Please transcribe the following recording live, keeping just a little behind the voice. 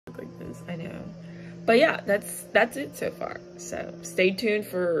But yeah, that's it so far. So stay tuned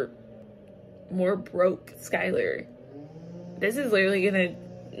for more broke Skylar. This is literally gonna...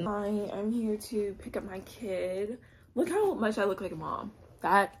 I'm here to pick up my kid. Look how much I look like a mom.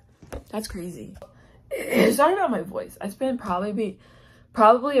 That's crazy. Sorry about my voice. I spent probably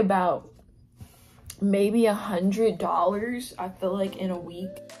about maybe $100, I feel like, in a week.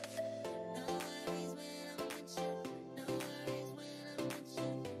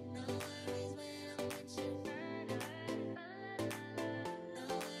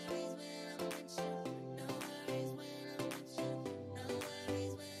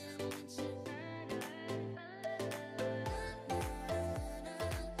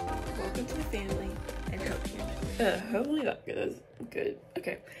 Welcome to the family, and hopefully that is good.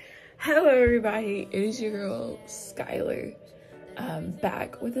 Okay. Hello everybody, it is your girl Skylar,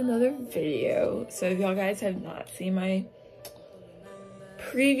 back with another video. So if y'all guys have not seen my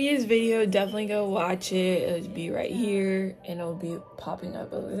previous video, definitely go watch it. It'll be right here and it'll be popping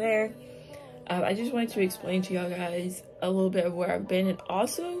up over there. I just wanted to explain to y'all guys a little bit of where I've been, and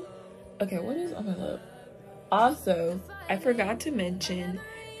also, okay, what is on my lip? Also, I forgot to mention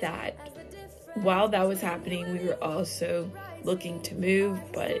that while that was happening, we were also looking to move,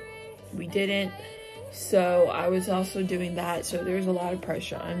 but we didn't. So I was also doing that. So there's a lot of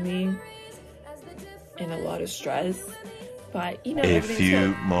pressure on me and a lot of stress. But you know, a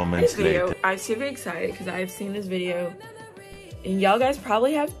few moments later, I'm super excited because I've seen this video, and y'all guys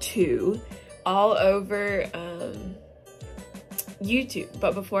probably have too, all over YouTube.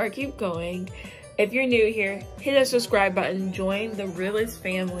 But before I keep going, if you're new here, hit that subscribe button, join the realest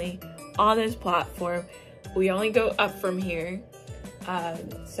family on this platform. We only go up from here.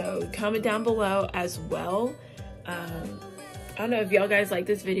 So comment down below as well. I don't know if y'all guys like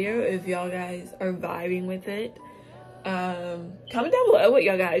this video, if y'all guys are vibing with it. Comment down below what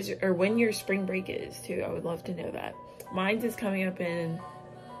y'all guys, or when your spring break is too. I would love to know that. Mine's is coming up in,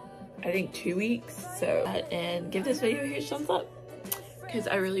 I think, 2 weeks. So, and give this video a huge thumbs up because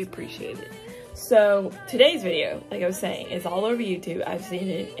I really appreciate it. So today's video, like I was saying, is all over YouTube. I've seen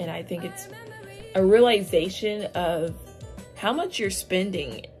it, and I think it's a realization of how much you're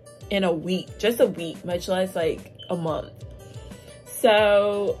spending in a week, just a week, much less like a month.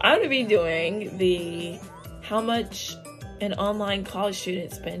 So I'm gonna be doing the how much an online college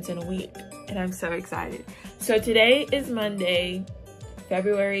student spends in a week, and I'm so excited. So today is Monday,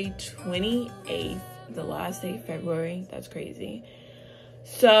 February 28th, the last day of February. That's crazy.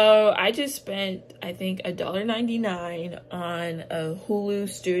 So I just spent, I think, $1.99 on a Hulu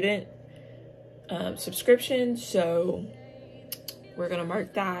student subscription. So we're gonna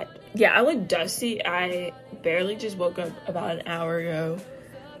mark that. Yeah, I look dusty. I barely just woke up about an hour ago.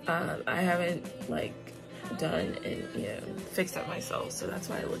 I haven't like done and, you know, fixed up myself, so that's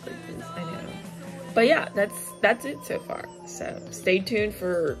why I look like this. I know. But yeah, that's it so far. So stay tuned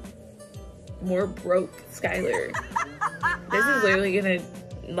for more broke Skylar. This is literally gonna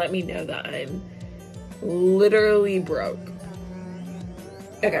let me know that I'm literally broke.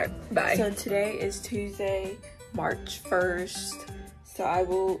 Okay, bye. So today is Tuesday, March 1st. So I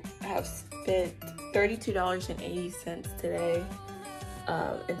will have spent $32.80 today.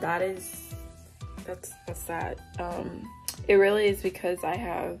 And that's that. It really is because I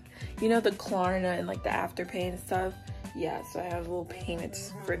have, you know, the Klarna and like the Afterpay and stuff. Yeah, so I have little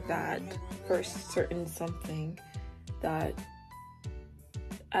payments for that, for a certain something that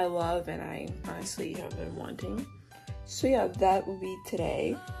I love and I honestly have been wanting. So yeah, that will be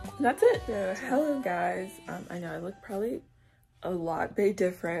today. And that's it. So, hello guys. I know I look probably a lot very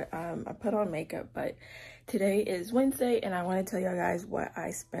different. I put on makeup, but today is Wednesday and I want to tell you guys what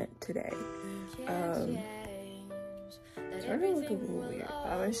I spent today. It's starting to look a little weird.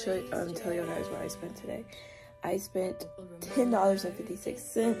 I want to tell you guys what I spent today. I spent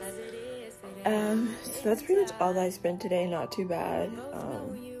 $10.56. So that's pretty much all that I spent today. Not too bad.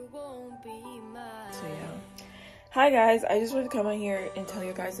 So yeah. Hi guys, I just wanted to come on here and tell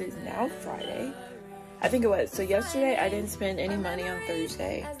you guys it's now Friday. I think it was. So yesterday I didn't spend any money on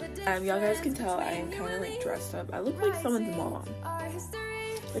Thursday. Y'all guys can tell I am kind of like dressed up. I look like someone's mom.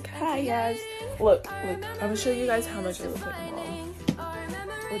 Like, hi guys. Look, I'm gonna show you guys how much I look like a mom.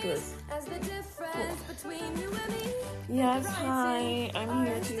 Look at this. Cool. Yes, hi. I'm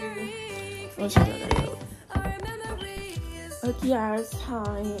here to... Let's show you guys. Look, yes,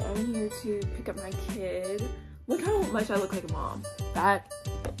 hi. I'm here to pick up my kid. Look how much I look like a mom.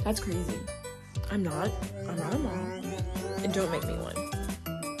 That's crazy. I'm not a mom. And don't make me one.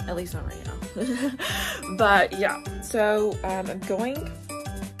 At least not right now. But yeah, so I'm going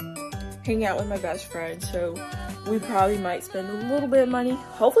hang out with my best friend. So we probably might spend a little bit of money.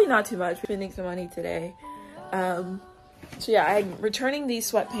 Hopefully not too much. We're spending some money today. So yeah, I'm returning these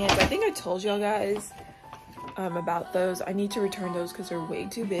sweatpants. I think I told y'all guys about those. I need to return those because they're way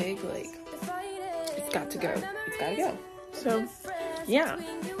too big. Like, it's got to go. It's gotta go. So yeah,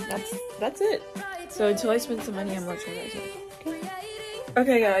 that's it. So until I spend some money, I'm gonna let you guys know.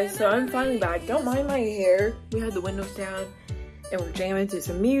 Okay guys, so I'm finally back. Don't mind my hair. We had the windows down and we're jamming to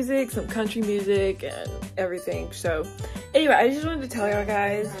some music, some country music and everything. So anyway, I just wanted to tell y'all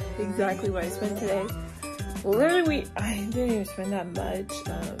guys exactly what I spent today. Literally, I didn't even spend that much.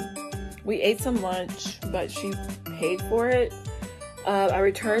 We ate some lunch, but she paid for it. I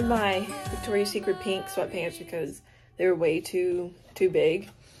returned my Victoria's Secret pink sweatpants because they were way too big.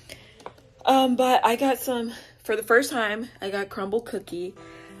 But I got some, for the first time, I got crumble cookie.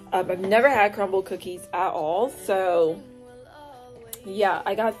 I've never had crumble cookies at all. So yeah,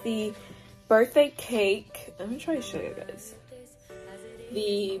 I got the birthday cake. Let me try to show you guys.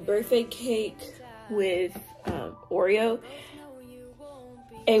 The birthday cake with Oreo.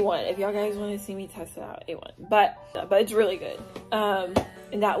 A1. If y'all guys want to see me test it out, A1. But it's really good.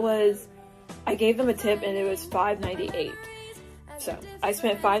 And that was, I gave them a tip and it was $5.98. So I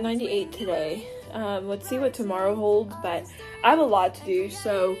spent $5.98 today. Let's see what tomorrow holds, but I have a lot to do.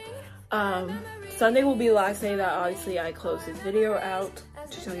 So Sunday will be the last day that obviously I close this video out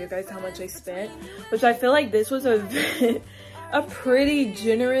to show you guys how much I spent, which I feel like this was a pretty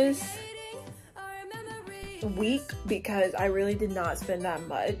generous week because I really did not spend that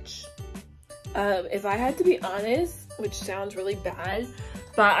much. If I had to be honest, which sounds really bad,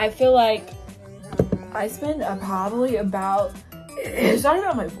 but I feel like I spent probably about, sorry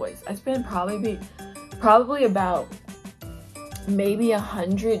about my voice, I spent probably about maybe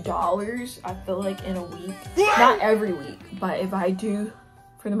 $100, I feel like, in a week. Not every week, but if I do,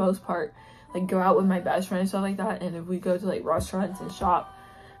 for the most part, like go out with my best friend and stuff like that, and if we go to like restaurants and shop,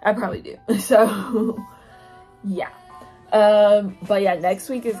 I probably do. So yeah. But yeah, next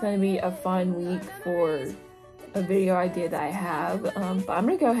week is going to be a fun week for a video idea that I have. But I'm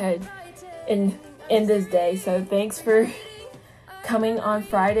going to go ahead and end this day. So thanks for coming on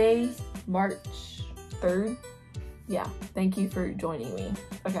Friday, March 3rd. Yeah, thank you for joining me.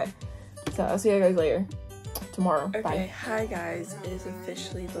 Okay, so I'll see you guys later. Tomorrow. Okay, bye. Hi guys, it is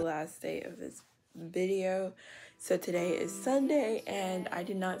officially the last day of this video. So today is Sunday and I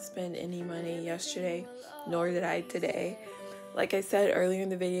did not spend any money yesterday, nor did I today. Like I said earlier in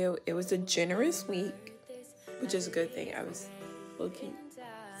the video, it was a generous week, which is a good thing. I was looking,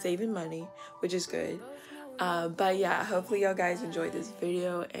 saving money, which is good. But yeah, hopefully y'all guys enjoyed this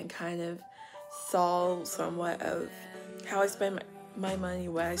video and kind of saw somewhat of how I spend my money,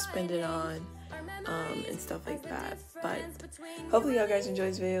 what I spend it on, and stuff like that. But hopefully y'all guys enjoyed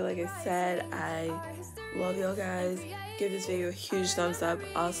this video. Like I said, I love y'all guys. Give this video a huge thumbs up.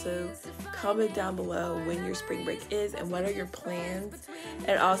 Also comment down below when your spring break is and what are your plans,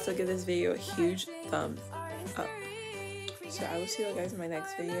 and also give this video a huge thumbs up. So I will see you guys in my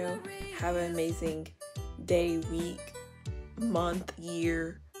next video. Have an amazing day, week, month,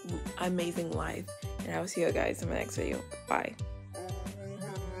 year, amazing life, and I will see you guys in my next video. Bye.